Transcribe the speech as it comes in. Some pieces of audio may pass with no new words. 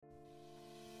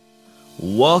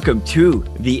Welcome to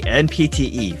the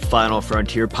NPTE Final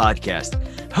Frontier podcast,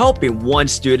 helping one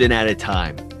student at a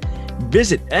time.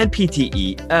 Visit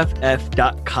npteff.com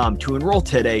to enroll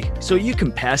today so you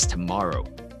can pass tomorrow.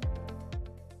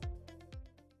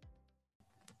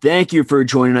 Thank you for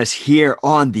joining us here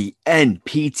on the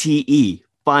NPTE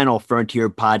Final Frontier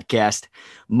podcast.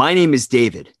 My name is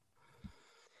David.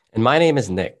 And my name is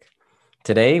Nick.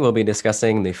 Today we'll be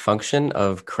discussing the function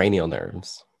of cranial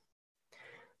nerves.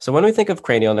 So when we think of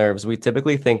cranial nerves, we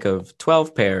typically think of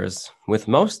 12 pairs, with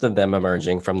most of them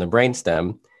emerging from the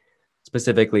brainstem,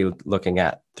 specifically looking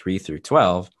at 3 through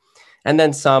 12. And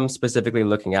then some specifically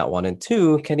looking at 1 and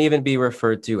 2 can even be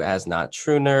referred to as not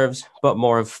true nerves, but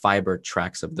more of fiber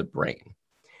tracts of the brain.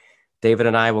 David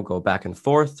and I will go back and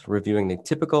forth, reviewing the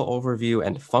typical overview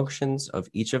and functions of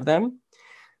each of them.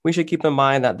 We should keep in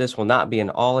mind that this will not be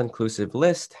an all-inclusive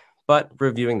list, but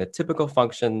reviewing the typical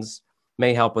functions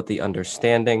may help with the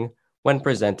understanding when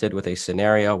presented with a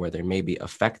scenario where they may be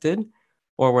affected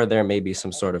or where there may be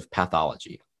some sort of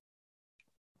pathology.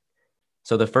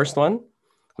 So the first one,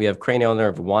 we have cranial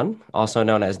nerve 1, also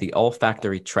known as the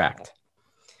olfactory tract.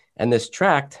 And this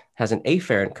tract has an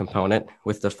afferent component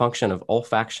with the function of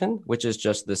olfaction, which is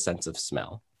just the sense of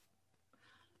smell.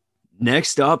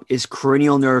 Next up is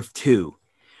cranial nerve 2,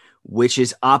 which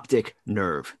is optic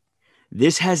nerve.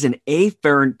 This has an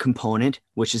afferent component,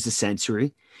 which is the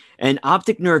sensory, and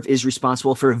optic nerve is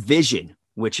responsible for vision,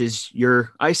 which is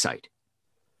your eyesight.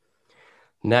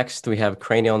 Next, we have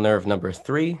cranial nerve number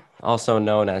 3, also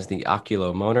known as the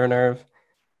oculomotor nerve.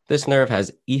 This nerve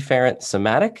has efferent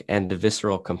somatic and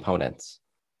visceral components.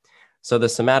 So the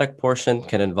somatic portion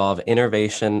can involve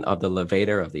innervation of the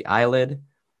levator of the eyelid,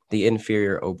 the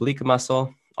inferior oblique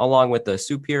muscle, along with the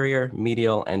superior,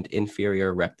 medial, and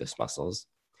inferior rectus muscles.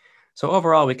 So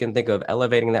overall, we can think of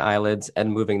elevating the eyelids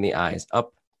and moving the eyes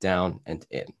up, down, and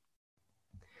in.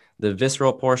 The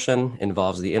visceral portion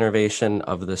involves the innervation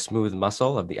of the smooth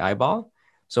muscle of the eyeball.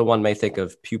 So one may think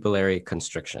of pupillary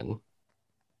constriction.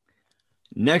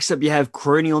 Next up, you have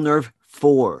cranial nerve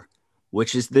 4,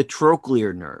 which is the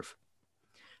trochlear nerve.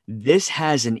 This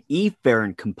has an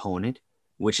efferent component,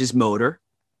 which is motor.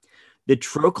 The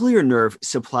trochlear nerve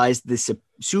supplies the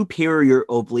superior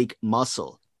oblique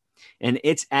muscle, and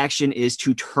its action is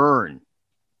to turn.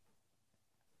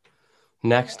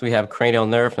 Next, we have cranial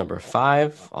nerve number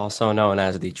 5, also known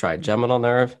as the trigeminal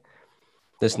nerve.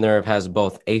 This nerve has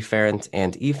both afferent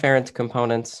and efferent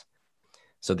components.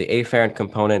 So the afferent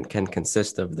component can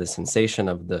consist of the sensation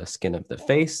of the skin of the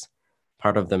face,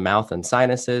 part of the mouth and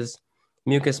sinuses,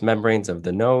 mucous membranes of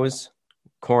the nose,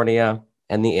 cornea,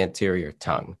 and the anterior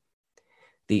tongue.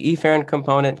 The efferent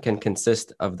component can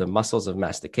consist of the muscles of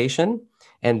mastication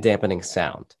and dampening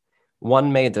sound.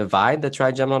 One may divide the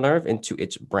trigeminal nerve into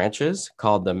its branches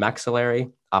called the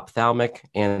maxillary, ophthalmic,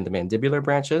 and the mandibular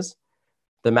branches.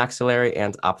 The maxillary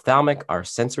and ophthalmic are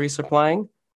sensory supplying,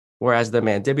 whereas the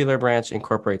mandibular branch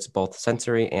incorporates both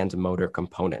sensory and motor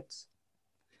components.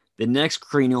 The next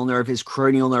cranial nerve is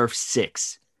cranial nerve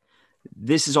 6.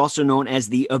 This is also known as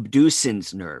the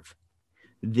abducens nerve.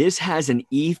 This has an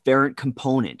efferent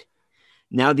component.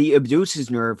 Now, the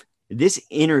abducens nerve, this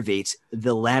innervates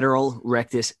the lateral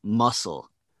rectus muscle.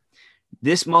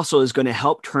 This muscle is going to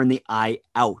help turn the eye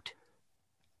out.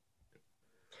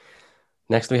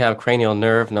 Next, we have cranial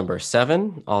nerve number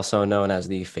 7, also known as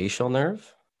the facial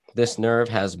nerve. This nerve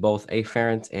has both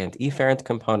afferent and efferent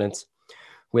components,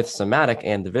 with somatic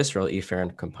and visceral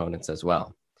efferent components as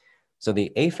well. So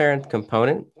the afferent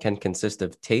component can consist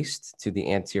of taste to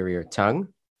the anterior tongue.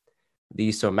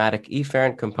 The somatic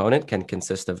efferent component can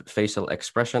consist of facial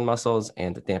expression muscles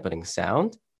and dampening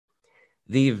sound.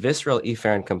 The visceral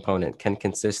efferent component can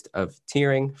consist of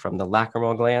tearing from the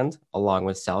lacrimal gland, along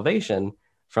with salivation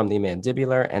from the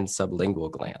mandibular and sublingual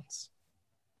glands.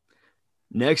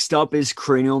 Next up is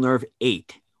cranial nerve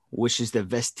 8, which is the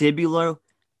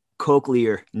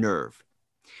vestibulocochlear nerve.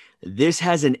 This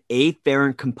has an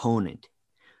afferent component.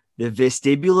 The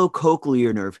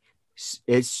vestibulocochlear nerve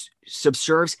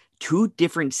subserves 2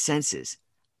 different senses,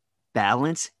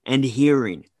 balance and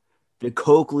hearing. The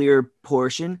cochlear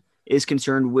portion is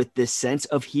concerned with the sense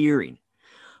of hearing,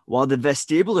 while the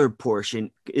vestibular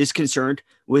portion is concerned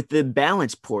with the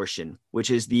balance portion, which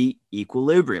is the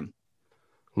equilibrium.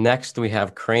 Next, we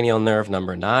have cranial nerve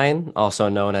number 9, also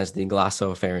known as the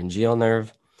glossopharyngeal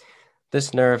nerve.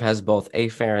 This nerve has both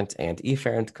afferent and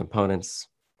efferent components.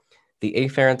 The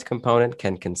afferent component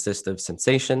can consist of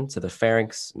sensation to the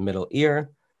pharynx, middle ear,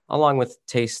 along with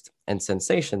taste and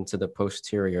sensation to the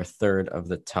posterior third of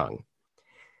the tongue.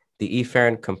 The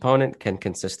efferent component can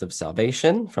consist of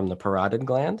salivation from the parotid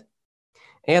gland,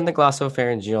 And the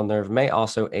glossopharyngeal nerve may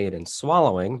also aid in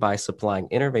swallowing by supplying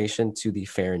innervation to the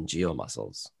pharyngeal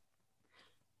muscles.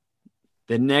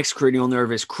 The next cranial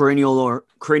nerve is cranial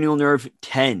nerve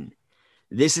 10.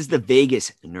 This is the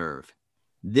vagus nerve.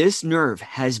 This nerve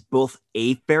has both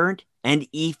afferent and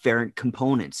efferent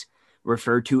components,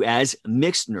 referred to as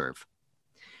mixed nerve.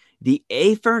 The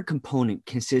afferent component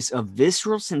consists of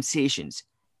visceral sensations,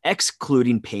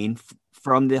 excluding pain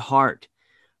from the heart,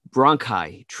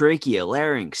 bronchi, trachea,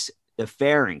 larynx, the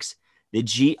pharynx, the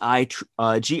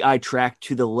GI tract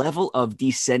to the level of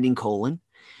descending colon,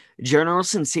 general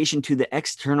sensation to the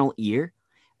external ear,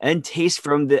 and taste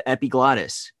from the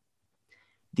epiglottis.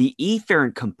 The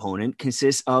efferent component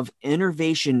consists of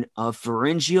innervation of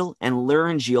pharyngeal and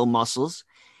laryngeal muscles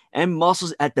and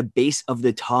muscles at the base of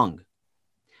the tongue.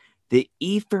 The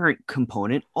efferent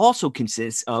component also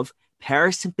consists of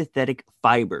parasympathetic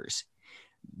fibers.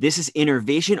 This is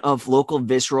innervation of local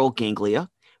visceral ganglia,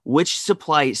 which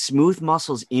supply smooth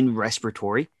muscles in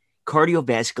respiratory,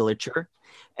 cardiovasculature,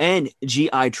 and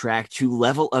GI tract to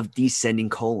level of descending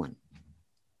colon.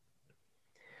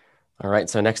 All right,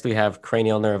 so next we have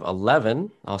cranial nerve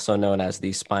 11, also known as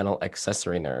the spinal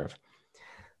accessory nerve.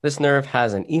 This nerve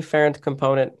has an efferent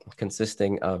component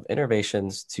consisting of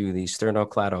innervations to the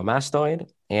sternocleidomastoid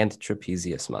and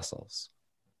trapezius muscles.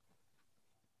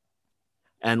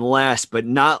 And last but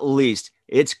not least,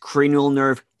 it's cranial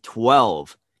nerve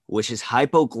 12, which is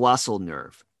hypoglossal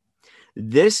nerve.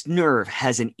 This nerve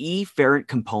has an efferent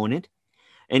component,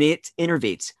 and it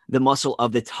innervates the muscle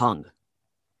of the tongue.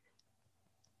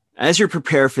 As you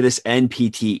prepare for this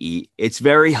NPTE, it's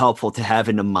very helpful to have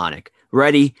a mnemonic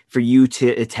ready for you to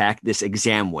attack this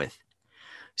exam with.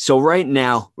 So right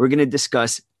now, we're going to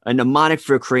discuss a mnemonic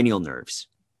for cranial nerves.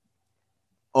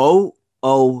 O,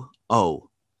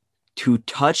 to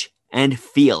touch and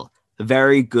feel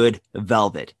very good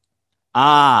velvet.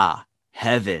 Ah,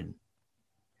 heaven.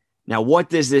 Now, what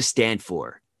does this stand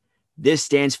for? This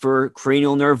stands for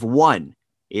cranial nerve 1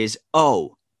 is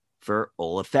O for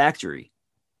olfactory.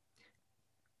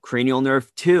 Cranial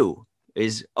nerve 2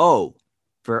 is O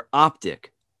for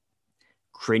optic.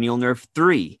 Cranial nerve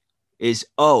 3 is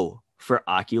O for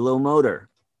oculomotor.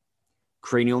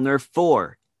 Cranial nerve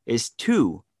 4 is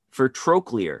 2 for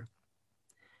trochlear.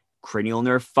 Cranial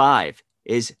nerve 5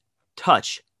 is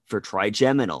touch for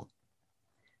trigeminal.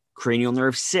 Cranial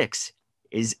nerve 6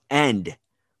 is end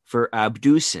for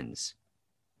abducens.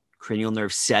 Cranial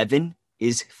nerve 7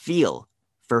 is feel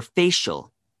for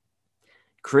facial.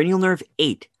 Cranial nerve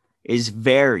 8 is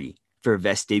very for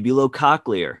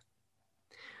vestibulocochlear.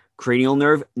 Cranial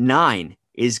nerve 9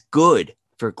 is good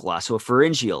for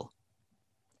glossopharyngeal.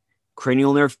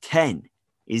 Cranial nerve 10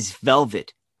 is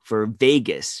velvet for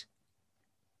vagus.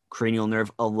 Cranial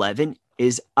nerve 11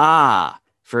 is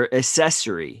for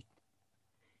accessory.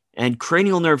 And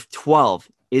cranial nerve 12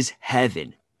 is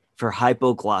heaven for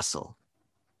hypoglossal.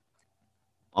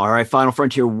 All right, Final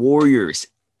Frontier Warriors.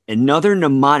 Another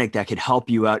mnemonic that could help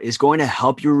you out is going to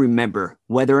help you remember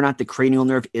whether or not the cranial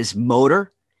nerve is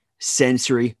motor,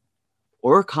 sensory,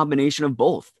 or a combination of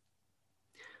both.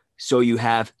 So you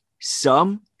have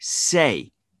some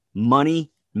say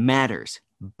money matters,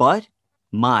 but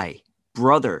my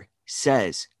brother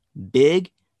says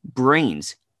big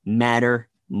brains matter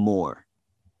more.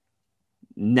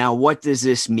 Now, what does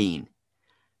this mean?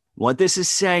 What this is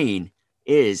saying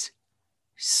is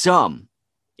some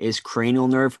is cranial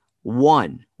nerve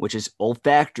 1, which is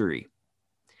olfactory.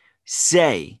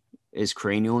 Say is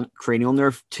cranial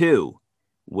nerve 2,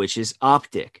 which is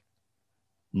optic.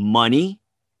 Money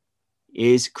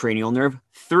is cranial nerve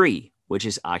 3, which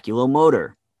is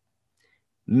oculomotor.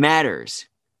 Matters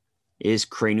is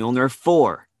cranial nerve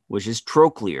 4, which is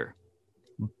trochlear.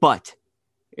 But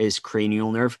is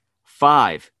cranial nerve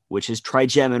 5, which is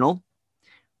trigeminal.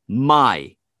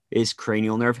 My is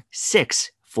cranial nerve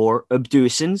 6 for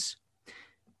abducens.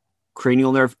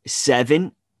 Cranial nerve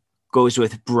 7 goes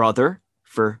with brother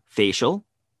for facial.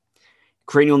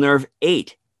 Cranial nerve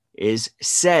 8 is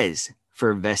says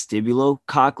for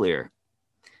vestibulocochlear.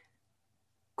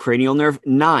 Cranial nerve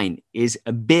 9 is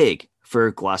big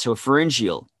for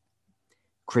glossopharyngeal.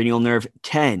 Cranial nerve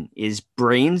 10 is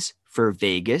brains for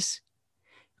vagus.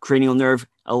 Cranial nerve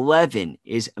 11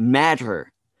 is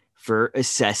matter for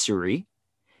accessory.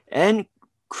 And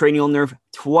cranial nerve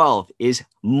 12 is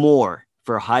more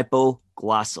for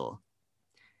hypoglossal.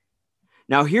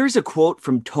 Now, here's a quote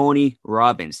from Tony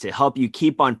Robbins to help you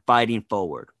keep on fighting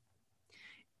forward.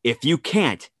 If you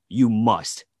can't, you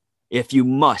must. If you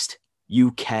must,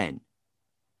 you can.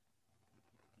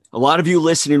 A lot of you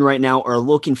listening right now are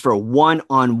looking for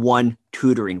one-on-one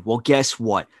tutoring. Well, guess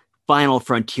what? Final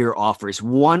Frontier offers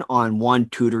one-on-one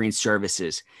tutoring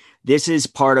services. This is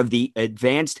part of the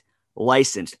Advanced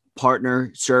Licensed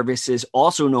Partner Services,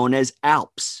 also known as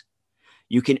ALPS.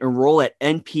 You can enroll at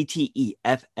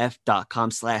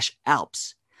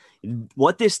npteff.com/ALPS.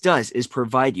 What this does is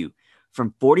provide you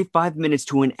from 45 minutes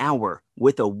to an hour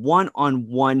with a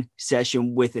one-on-one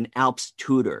session with an ALPS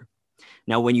tutor.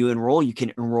 Now, when you enroll, you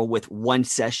can enroll with 1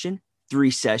 session,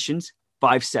 3 sessions,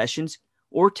 5 sessions,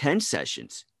 or 10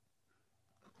 sessions.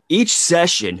 Each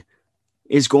session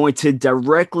is going to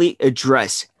directly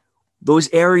address those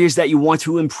areas that you want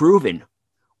to improve in,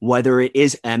 whether it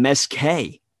is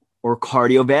MSK or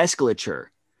cardiovasculature,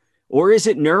 or is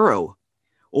it neuro,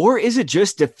 or is it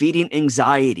just defeating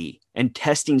anxiety and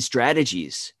testing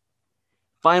strategies?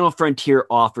 Final Frontier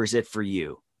offers it for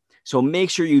you. So make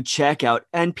sure you check out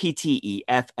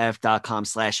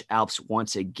npteff.com/ALPS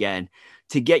once again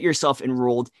to get yourself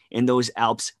enrolled in those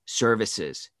ALPS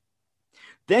services.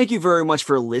 Thank you very much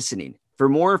for listening. For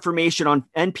more information on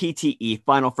NPTE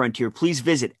Final Frontier, please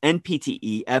visit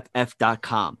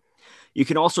npteff.com. You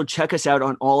can also check us out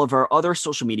on all of our other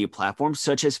social media platforms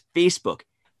such as Facebook,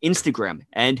 Instagram,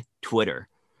 and Twitter.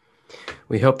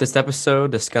 We hope this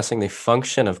episode discussing the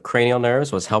function of cranial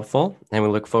nerves was helpful, and we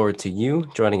look forward to you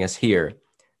joining us here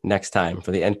next time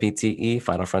for the NPTE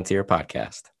Final Frontier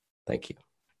podcast. Thank you.